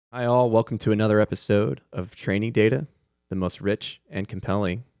Hi, all. Welcome to another episode of Training Data, the most rich and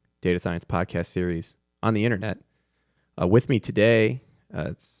compelling data science podcast series on the internet. With me today,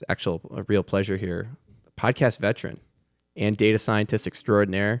 it's actually a real pleasure here, podcast veteran and data scientist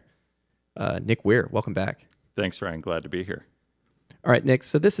extraordinaire, Nick Weir. Welcome back. Thanks, Ryan. Glad to be here. All right, Nick.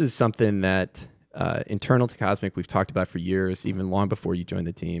 So this is something that internal to Cosmic we've talked about for years, even long before you joined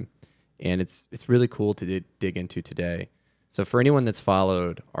the team, and it's really cool to dig into today. So for anyone that's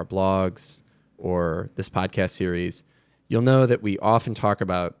followed our blogs or this podcast series, you'll know that we often talk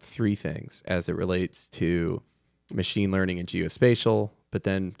about three things as it relates to machine learning and geospatial, but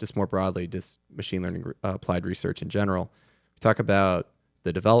then just more broadly, just machine learning applied research in general. We talk about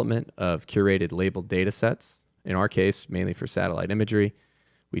the development of curated labeled data sets, in our case, mainly for satellite imagery.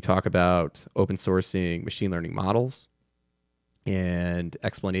 We talk about open sourcing machine learning models and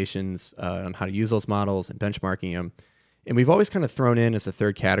explanations on how to use those models and benchmarking them. And we've always kind of thrown in as a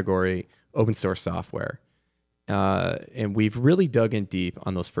third category open source software. And we've really dug in deep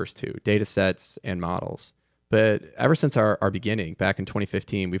on those first two, data sets and models. But ever since our beginning, back in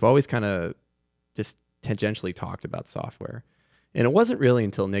 2015, we've always kind of just tangentially talked about software. And it wasn't really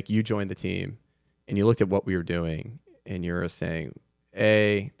until, Nick, you joined the team and you looked at what we were doing and you were saying,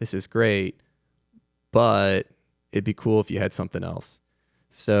 hey, this is great, but it'd be cool if you had something else.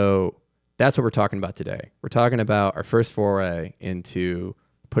 So that's what we're talking about today. We're talking about our first foray into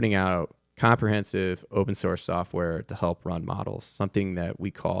putting out comprehensive open source software to help run models, something that we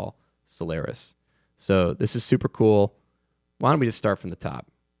call Solaris. So this is super cool. Why don't we just start from the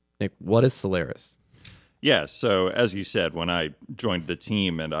top? Nick, what is Solaris? Yeah, so as you said, when I joined the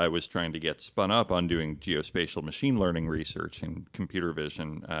team and I was trying to get spun up on doing geospatial machine learning research and computer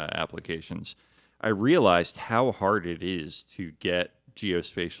vision applications, I realized how hard it is to get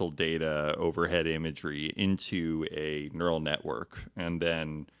geospatial data, overhead imagery into a neural network, and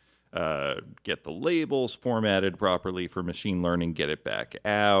then get the labels formatted properly for machine learning, get it back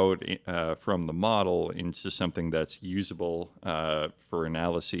out from the model into something that's usable for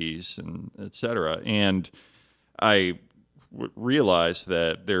analyses, and et cetera. And I realized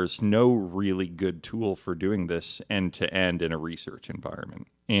that there's no really good tool for doing this end to end in a research environment.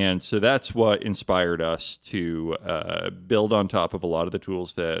 And so that's what inspired us to build on top of a lot of the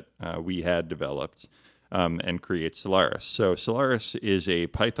tools that we had developed and create Solaris. So Solaris is a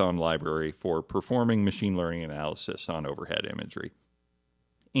Python library for performing machine learning analysis on overhead imagery.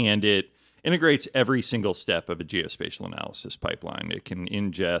 And it integrates every single step of a geospatial analysis pipeline. It can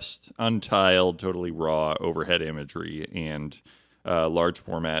ingest untiled, totally raw overhead imagery and large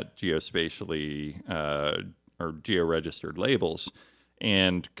format geospatially or geo-registered labels,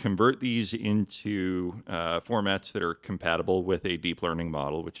 and convert these into formats that are compatible with a deep learning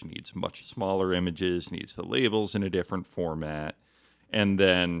model, which needs much smaller images, needs the labels in a different format, and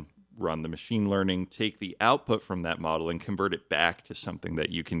then run the machine learning, take the output from that model and convert it back to something that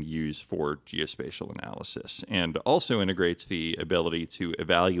you can use for geospatial analysis. And also integrates the ability to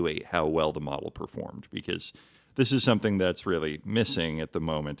evaluate how well the model performed, because this is something that's really missing at the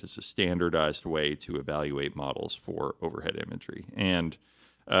moment, is a standardized way to evaluate models for overhead imagery. And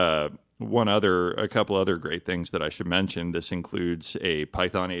a couple other great things that I should mention. This includes a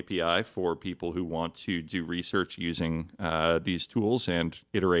Python API for people who want to do research using these tools and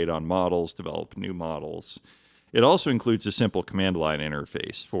iterate on models, develop new models. It also includes a simple command line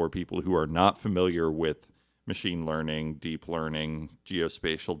interface for people who are not familiar with machine learning, deep learning,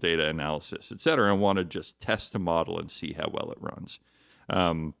 geospatial data analysis, et cetera, and want to just test a model and see how well it runs.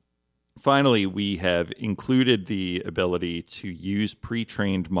 Finally, we have included the ability to use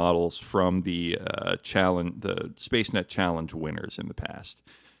pre-trained models from the SpaceNet Challenge winners in the past.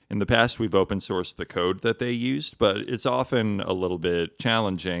 In the past, we've open sourced the code that they used, but it's often a little bit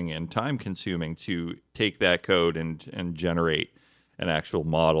challenging and time-consuming to take that code and generate an actual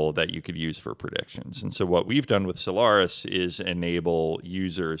model that you could use for predictions. And so what we've done with Solaris is enable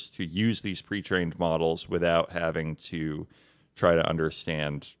users to use these pre-trained models without having to try to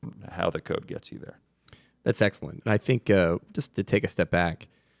understand how the code gets you there. That's excellent. And I think just to take a step back,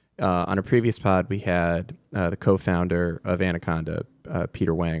 on a previous pod, we had the co-founder of Anaconda,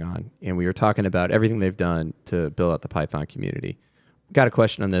 Peter Wang, on, and we were talking about everything they've done to build out the Python community. Got a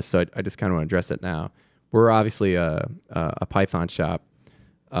question on this, so I just kind of want to address it now. We're obviously a Python shop.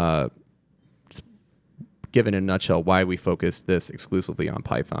 Just given in a nutshell, why we focus this exclusively on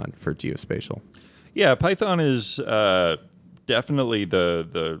Python for geospatial. Yeah, Python is definitely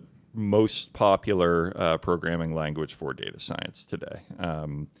the most popular programming language for data science today.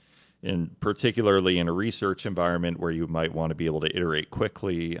 And particularly in a research environment where you might want to be able to iterate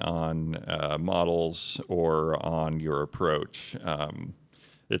quickly on models or on your approach.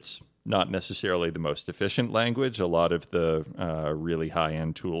 It's not necessarily the most efficient language. A lot of the really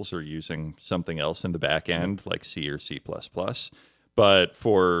high-end tools are using something else in the back end, like C or C++. But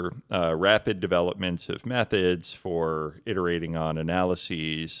for rapid development of methods, for iterating on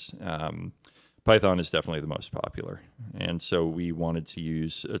analyses, Python is definitely the most popular. And so we wanted to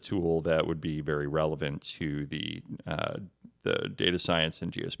use a tool that would be very relevant to the data science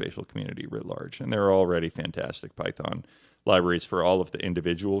and geospatial community writ large. And there are already fantastic Python libraries for all of the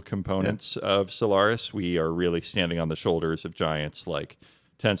individual components of Solaris. We are really standing on the shoulders of giants like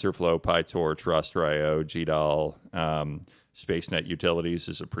TensorFlow, PyTorch, Raster.io, GDAL. SpaceNet Utilities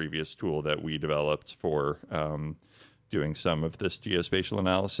is a previous tool that we developed for doing some of this geospatial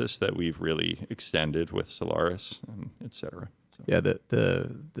analysis that we've really extended with Solaris, et cetera. So. Yeah,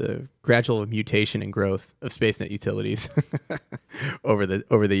 the gradual mutation and growth of SpaceNet Utilities over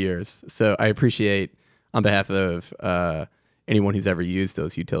the years. So I appreciate, on behalf of anyone who's ever used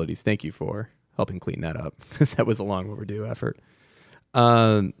those utilities, thank you for helping clean that up, because that was a long overdue effort.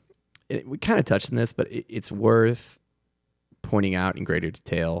 We kind of touched on this, but it's worth pointing out in greater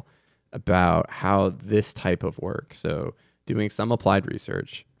detail about how this type of work, so doing some applied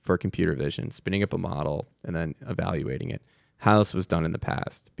research for computer vision, spinning up a model, and then evaluating it, how this was done in the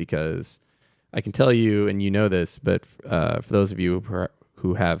past. Because I can tell you, and you know this, but for those of you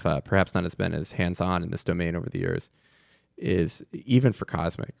who have perhaps not been as hands-on in this domain over the years, is even for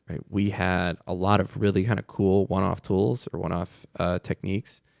Cosmic, right? We had a lot of really kind of cool one-off tools or one-off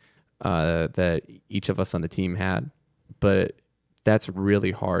techniques that each of us on the team had, but that's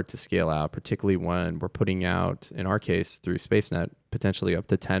really hard to scale out, particularly when we're putting out, in our case, through SpaceNet, potentially up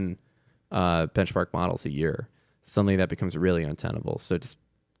to 10 benchmark models a year. Suddenly that becomes really untenable. So just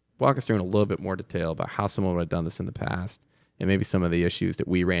walk us through in a little bit more detail about how someone would have done this in the past, and maybe some of the issues that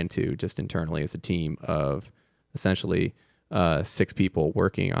we ran into just internally as a team of essentially 6 people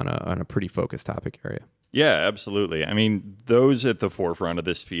working on a pretty focused topic area. Yeah, absolutely. I mean, those at the forefront of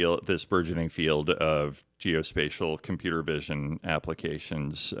this field, this burgeoning field of geospatial computer vision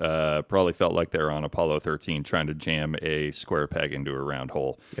applications, probably felt like they're on Apollo 13 trying to jam a square peg into a round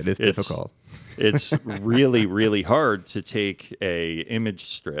hole. It's difficult. It's really, really hard to take a image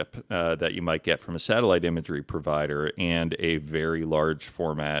strip that you might get from a satellite imagery provider and a very large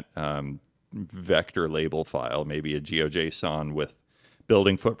format vector label file, maybe a GeoJSON with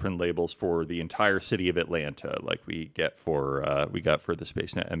building footprint labels for the entire city of Atlanta, like we got for the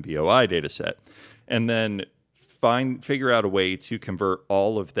SpaceNet MBOI data set, and then figure out a way to convert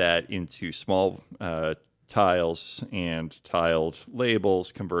all of that into small tiles and tiled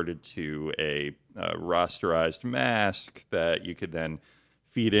labels converted to a rasterized mask that you could then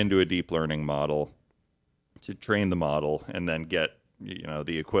feed into a deep learning model to train the model, and then get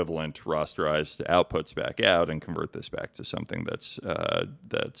the equivalent rasterized outputs back out and convert this back to something that's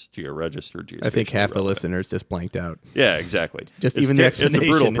geo-registered. I think half the listeners just blanked out. Yeah, exactly. Just even the explanation.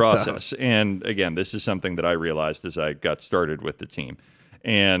 It's a brutal process. And again, this is something that I realized as I got started with the team.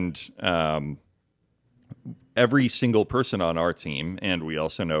 And every single person on our team, and we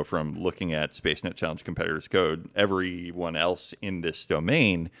also know from looking at SpaceNet Challenge competitors code, everyone else in this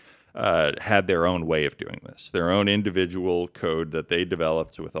domain had their own way of doing this, their own individual code that they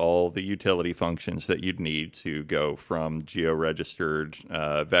developed with all the utility functions that you'd need to go from geo-registered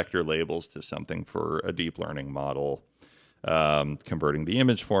vector labels to something for a deep learning model, converting the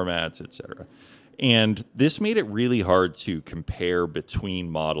image formats, etc. And this made it really hard to compare between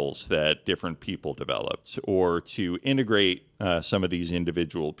models that different people developed, or to integrate some of these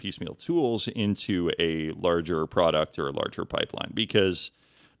individual piecemeal tools into a larger product or a larger pipeline, because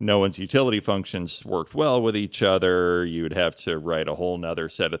no one's utility functions worked well with each other. You would have to write a whole nother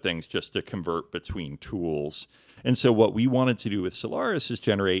set of things just to convert between tools. And so what we wanted to do with Solaris is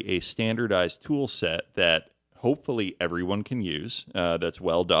generate a standardized tool set that hopefully everyone can use, that's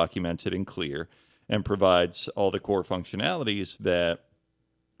well documented and clear, and provides all the core functionalities that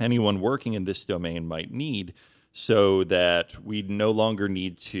anyone working in this domain might need, so that we no longer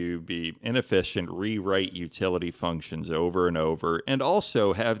need to be inefficient, rewrite utility functions over and over, and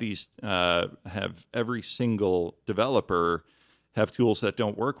also have these have every single developer have tools that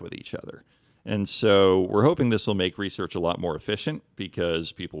don't work with each other. And so we're hoping this will make research a lot more efficient,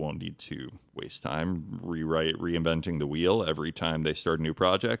 because people won't need to waste time reinventing the wheel every time they start a new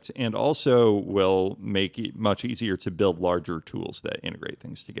project, and also will make it much easier to build larger tools that integrate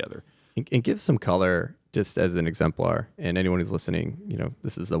things together. And give some color, just as an exemplar, and anyone who's listening,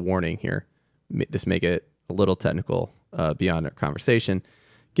 this is a warning here. This may get a little technical beyond our conversation.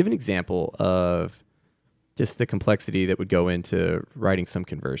 Give an example of just the complexity that would go into writing some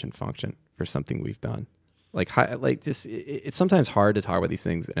conversion function for something we've done. It's sometimes hard to talk about these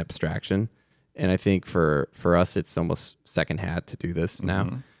things in abstraction, and I think for us it's almost second hat to do this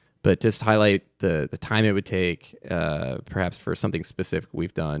now. But just highlight the time it would take, perhaps for something specific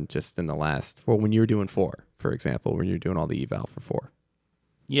we've done just in the last, well, when you were doing 4, for example, when you're doing all the eval for 4.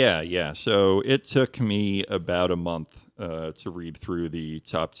 Yeah. So it took me about a month to read through the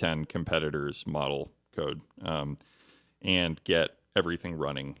top 10 competitors' model code and get everything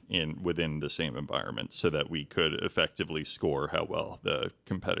running within the same environment so that we could effectively score how well the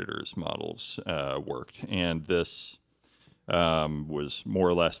competitors' models worked. And this was more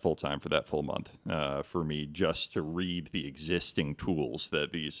or less full time for that full month for me, just to read the existing tools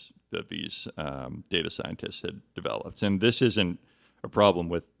that these data scientists had developed. And this isn't a problem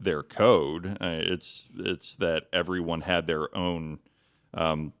with their code. It's that everyone had their own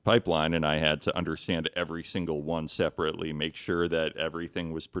pipeline, and I had to understand every single one separately, make sure that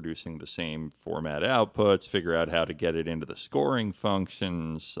everything was producing the same format outputs, figure out how to get it into the scoring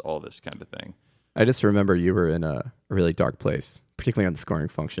functions, all this kind of thing. I just remember you were in a really dark place, particularly on the scoring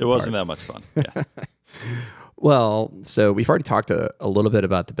function. It wasn't that much fun. Yeah. Well, so we've already talked a little bit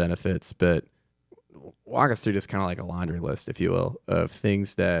about the benefits, but walk us through just kind of like a laundry list, if you will, of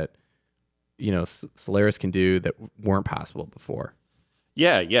things that, Solaris can do that weren't possible before.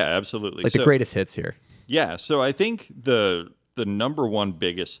 Yeah, absolutely. Like the greatest hits here. Yeah, so I think the number one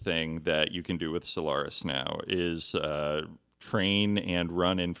biggest thing that you can do with Solaris now is train and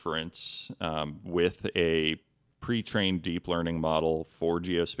run inference with a pre-trained deep learning model for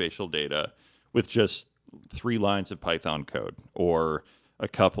geospatial data with just 3 lines of Python code or a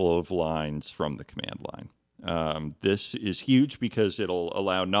couple of lines from the command line. This is huge because it'll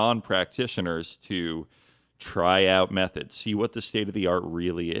allow non-practitioners to try out methods, see what the state of the art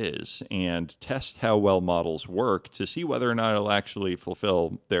really is, and test how well models work to see whether or not it'll actually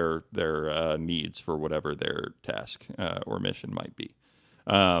fulfill their needs for whatever their task or mission might be.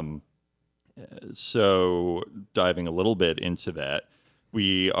 So diving a little bit into that,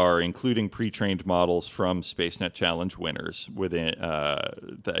 we are including pre-trained models from SpaceNet Challenge winners within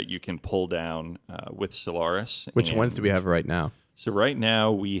that you can pull down with Solaris. Which ones do we have right now? So right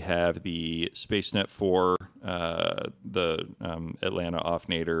now we have the SpaceNet 4, the Atlanta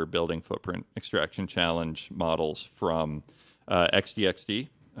Off-Nadir Building Footprint Extraction Challenge models from XDXD,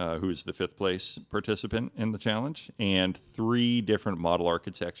 who's the 5th place participant in the challenge, and 3 different model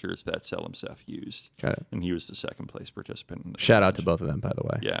architectures that Selimsef used. Got it. And he was the 2nd place participant in the Shout challenge. out to both of them, by the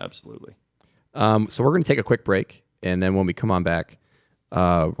way. Yeah, absolutely. So we're going to take a quick break, and then when we come on back,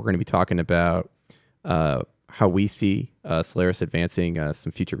 we're going to be talking about how we see Solaris advancing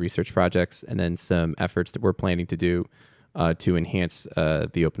some future research projects, and then some efforts that we're planning to do to enhance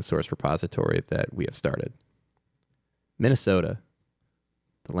the open source repository that we have started. Minnesota,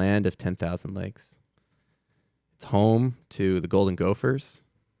 the land of 10,000 lakes. It's home to the Golden Gophers,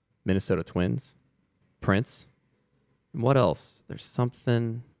 Minnesota Twins, Prince. And what else? There's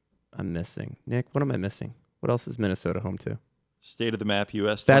something I'm missing. Nick, what am I missing? What else is Minnesota home to? State of the Map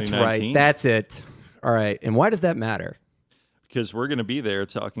US 2019. That's right. That's it. All right. And why does that matter? Because we're going to be there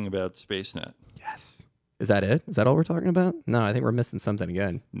talking about SpaceNet. Yes. Is that it? Is that all we're talking about? No, I think we're missing something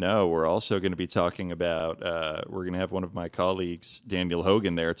again. No, we're also going to be talking about, we're going to have one of my colleagues, Daniel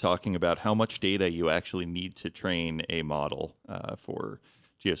Hogan, there talking about how much data you actually need to train a model for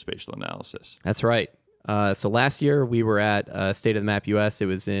geospatial analysis. That's right. So last year we were at State of the Map US. It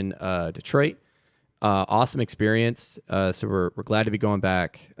was in Detroit. Awesome experience. So we're glad to be going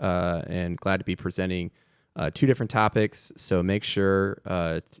back and glad to be presenting 2 different topics. So make sure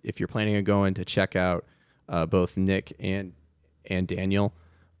if you're planning on going to check out both Nick and Daniel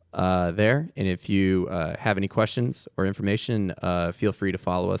there. And if you have any questions or information, feel free to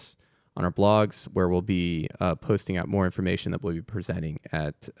follow us on our blogs, where we'll be posting out more information that we'll be presenting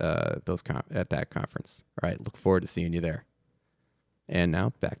at that conference. All right, look forward to seeing you there. And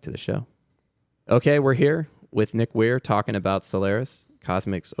now back to the show. Okay, we're here with Nick Weir talking about Solaris,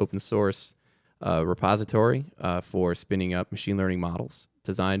 CosmiQ's open source repository for spinning up machine learning models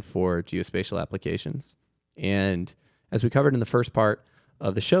designed for geospatial applications. And as we covered in the first part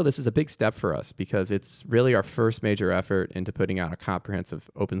of the show, this is a big step for us because it's really our first major effort into putting out a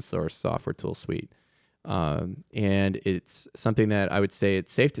comprehensive open source software tool suite. And it's something that I would say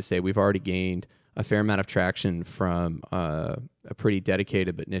it's safe to say we've already gained a fair amount of traction from a pretty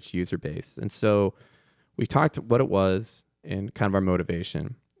dedicated but niche user base. And so we talked what it was and kind of our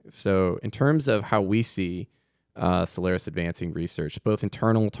motivation. So in terms of how we see Solaris advancing research, both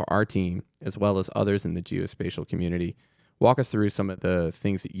internal to our team as well as others in the geospatial community, walk us through some of the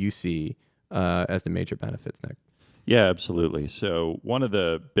things that you see as the major benefits, Nick. Yeah, absolutely. So one of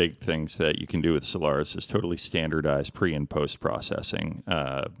the big things that you can do with Solaris is totally standardize pre and post processing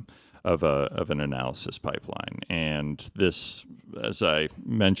of an analysis pipeline. And this, as I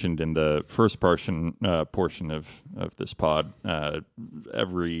mentioned in the first portion of this pod,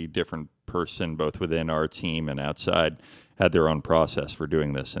 every different person, both within our team and outside, had their own process for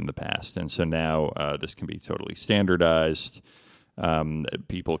doing this in the past. And so now this can be totally standardized.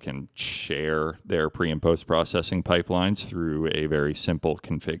 People can share their pre and post processing pipelines through a very simple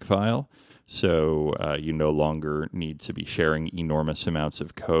config file. So you no longer need to be sharing enormous amounts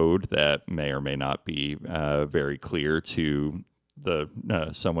of code that may or may not be very clear to the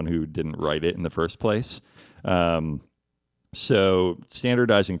someone who didn't write it in the first place. So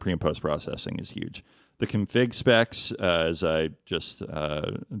standardizing pre and post processing is huge. The config specs, as I just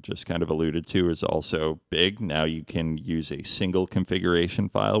kind of alluded to, is also big. Now you can use a single configuration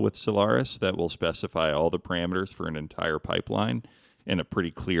file with Solaris that will specify all the parameters for an entire pipeline in a pretty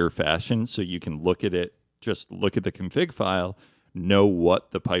clear fashion. So you can look at it, just look at the config file, know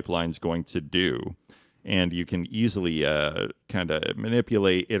what the pipeline's going to do. And you can easily kind of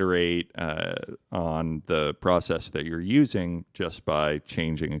manipulate, iterate on the process that you're using just by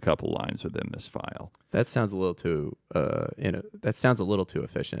changing a couple lines within this file. That sounds a little too that sounds a little too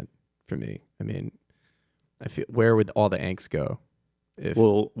efficient for me. I mean, I feel, where would all the angst go? If...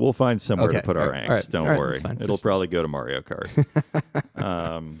 We'll find somewhere to put our angst. Right, Don't worry, it'll probably go to Mario Kart.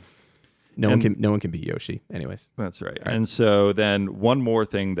 No one can beat Yoshi. Anyways, that's right. And so then one more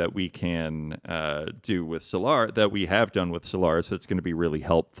thing that we can do with Solaris, that we have done with Solaris, that's going to be really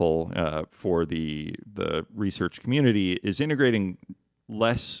helpful for the research community, is integrating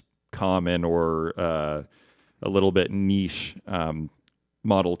less common or a little bit niche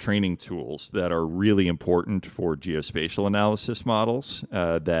model training tools that are really important for geospatial analysis models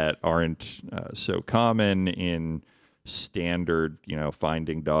that aren't so common in standard,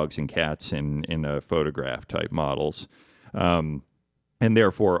 finding dogs and cats in a photograph type models, and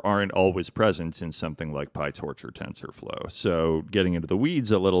therefore aren't always present in something like PyTorch or TensorFlow. So getting into the weeds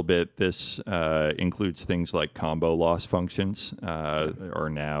a little bit, this includes things like combo loss functions are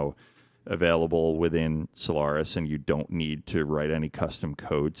now available within Solaris, and you don't need to write any custom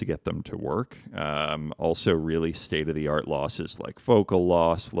code to get them to work. Also really state-of-the-art losses like focal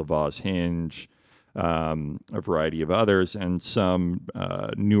loss, Laveau's hinge, a variety of others, and some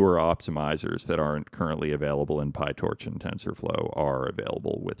newer optimizers that aren't currently available in PyTorch and TensorFlow are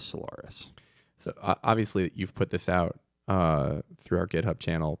available with Solaris. So obviously you've put this out through our GitHub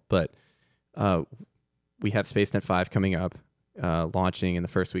channel, but we have SpaceNet 5 coming up, launching in the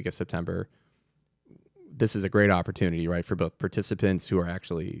first week of September. This is a great opportunity, right, for both participants who are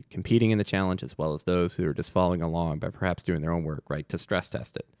actually competing in the challenge as well as those who are just following along by perhaps doing their own work, right, to stress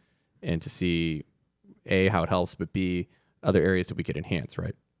test it and to see A, how it helps, but B, other areas that we could enhance,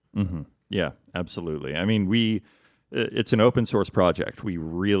 right? Mm-hmm. Yeah, absolutely. I mean, it's an open source project. We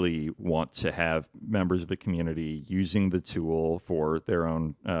really want to have members of the community using the tool for their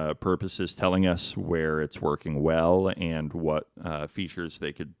own purposes, telling us where it's working well and what features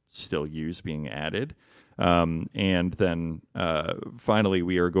they could still use being added. And then finally,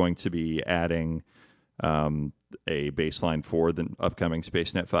 we are going to be adding a baseline for the upcoming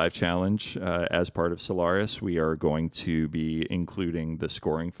SpaceNet 5 challenge. As part of Solaris, we are going to be including the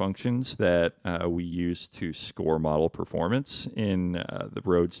scoring functions that we use to score model performance in the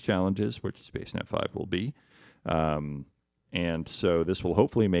roads challenges, which SpaceNet 5 will be. And so this will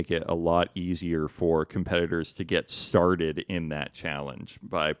hopefully make it a lot easier for competitors to get started in that challenge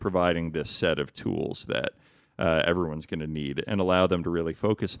by providing this set of tools that everyone's going to need and allow them to really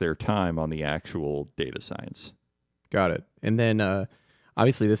focus their time on the actual data science. Got it. And then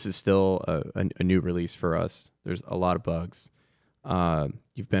obviously this is still a new release for us. There's a lot of bugs.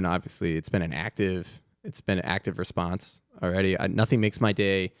 It's been an active response already. Nothing makes my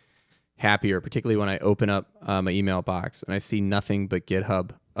day happier, particularly when I open up my email box and I see nothing but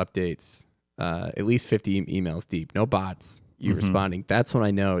GitHub updates, at least 50 emails deep, no bots, you responding. That's when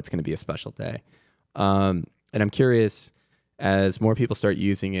I know it's going to be a special day. And I'm curious, as more people start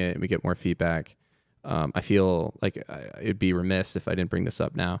using it and we get more feedback, I feel like it'd be remiss if I didn't bring this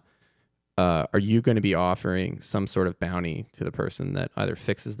up now. Are you going to be offering some sort of bounty to the person that either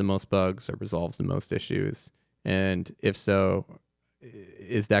fixes the most bugs or resolves the most issues? And if so,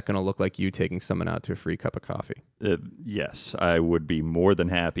 is that going to look like you taking someone out to a free cup of coffee? Yes, I would be more than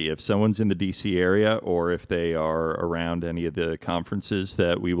happy if someone's in the DC area or if they are around any of the conferences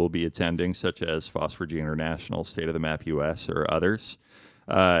that we will be attending, such as Phosphorgy International, State of the Map US, or others.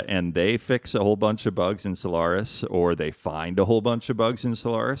 and they fix a whole bunch of bugs in Solaris, or they find a whole bunch of bugs in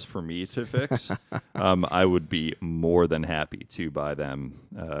Solaris for me to fix, I would be more than happy to buy them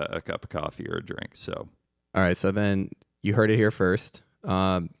a cup of coffee or a drink. So, all right. So then you heard it here first.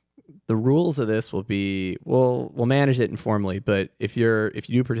 The rules of this will be we'll manage it informally, but if you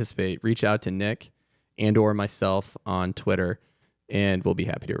do participate, reach out to Nick and or myself on Twitter, and we'll be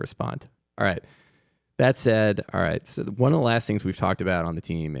happy to respond. All right. That said, all right. So one of the last things we've talked about on the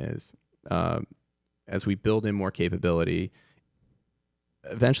team is as we build in more capability,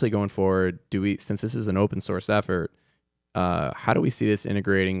 eventually going forward, since this is an open source effort, how do we see this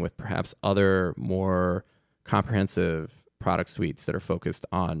integrating with perhaps other more comprehensive product suites that are focused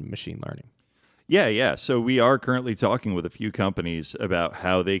on machine learning? Yeah. So we are currently talking with a few companies about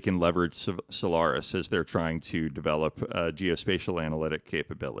how they can leverage Solaris as they're trying to develop geospatial analytic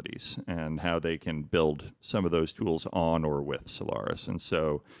capabilities, and how they can build some of those tools on or with Solaris. And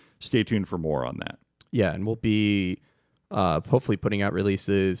so stay tuned for more on that. Yeah, and we'll be hopefully putting out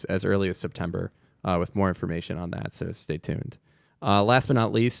releases as early as September with more information on that, so stay tuned. Last but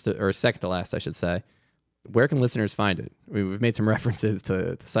not least, or second to last, I should say, where can listeners find it? I mean, we've made some references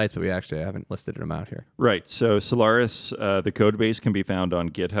to the sites, but we actually haven't listed them out here. Right. So Solaris, the code base can be found on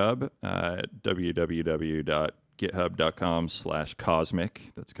GitHub at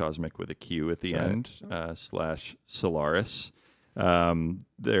www.github.com/cosmic. That's cosmic with a Q at the end, /Solaris.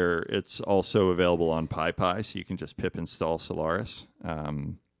 It's also available on PyPy, so you can just pip install Solaris.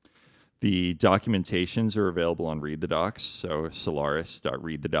 The documentations are available on Read the Docs, so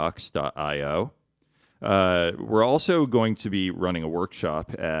solaris.readthedocs.io. We're also going to be running a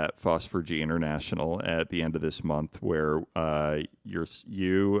workshop at Phosphor-G International at the end of this month, where Jake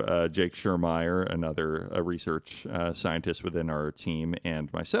Schermeyer, another research scientist within our team,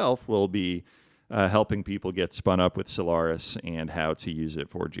 and myself will be helping people get spun up with Solaris and how to use it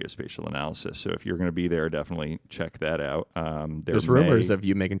for geospatial analysis. So if you're going to be there, definitely check that out. There's rumors of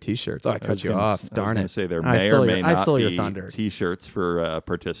you making T-shirts. Oh, I cut you off. Darn it. Say there may or may not be thunder. T-shirts for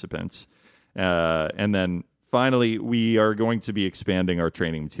participants. And then finally, we are going to be expanding our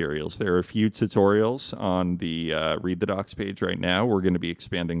training materials. There are a few tutorials on the Read the Docs page right now. We're going to be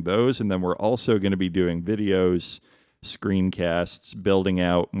expanding those. And then we're also going to be doing videos, screencasts, building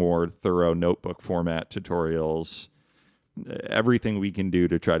out more thorough notebook format tutorials, everything we can do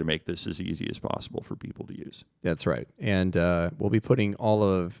to try to make this as easy as possible for people to use. That's right. And we'll be putting all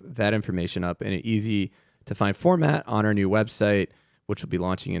of that information up in an easy-to-find format on our new website, which will be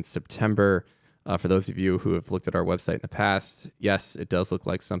launching in September. For those of you who have looked at our website in the past, yes, it does look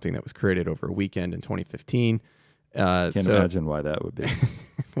like something that was created over a weekend in 2015. Can't imagine why that would be.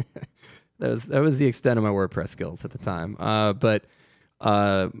 that was the extent of my WordPress skills at the time. But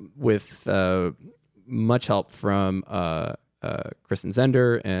with much help from Kristen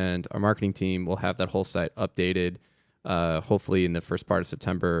Zender and our marketing team, we'll have that whole site updated hopefully in the first part of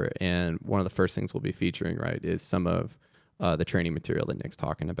September. And one of the first things we'll be featuring, right, is some of the training material that Nick's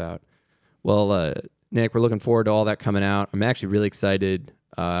talking about. Well, Nick, we're looking forward to all that coming out. I'm actually really excited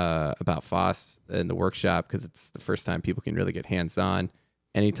about FOSS and the workshop because it's the first time people can really get hands-on.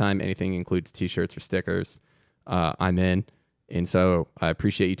 Anytime anything includes T-shirts or stickers, I'm in. And so I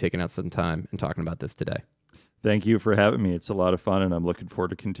appreciate you taking out some time and talking about this today. Thank you for having me. It's a lot of fun, and I'm looking forward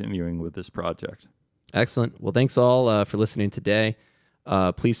to continuing with this project. Excellent. Well, thanks all for listening today.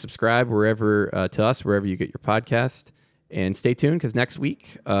 Please subscribe wherever to us, wherever you get your podcast. And stay tuned because next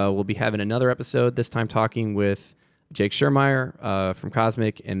week we'll be having another episode, this time talking with Jake Schermeyer from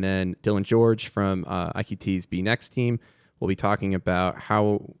Cosmic and then Dylan George from IQT's Be Next team. We'll be talking about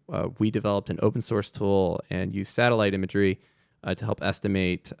how we developed an open source tool and used satellite imagery to help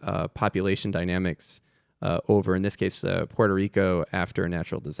estimate population dynamics over, in this case, Puerto Rico after a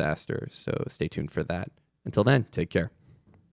natural disaster. So stay tuned for that. Until then, take care.